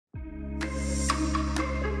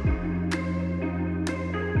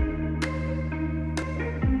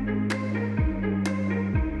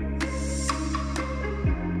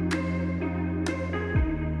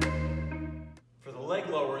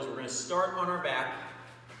start on our back,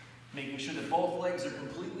 making sure that both legs are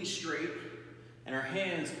completely straight and our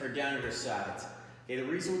hands are down at our sides. Okay, the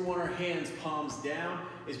reason we want our hands palms down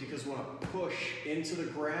is because we want to push into the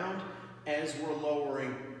ground as we're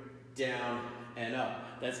lowering down and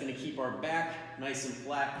up. That's going to keep our back nice and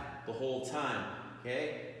flat the whole time.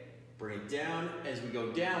 Okay, bring it down. As we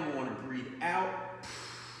go down, we want to breathe out.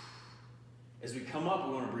 As we come up,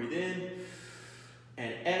 we want to breathe in.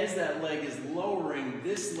 And as that leg is lowering,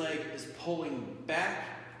 this leg is pulling back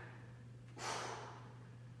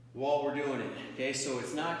while we're doing it. Okay, so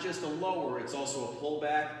it's not just a lower, it's also a pull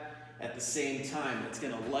back at the same time. It's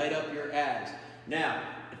going to light up your abs. Now,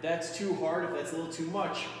 if that's too hard, if that's a little too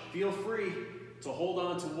much, feel free to hold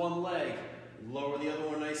on to one leg, lower the other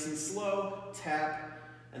one nice and slow, tap,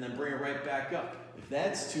 and then bring it right back up. If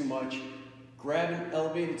that's too much, grab an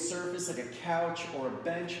elevated surface like a couch or a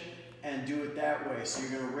bench and do it that way. So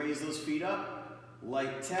you're going to raise those feet up,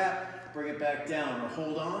 light tap, bring it back down, or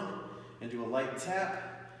hold on and do a light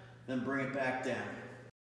tap, then bring it back down.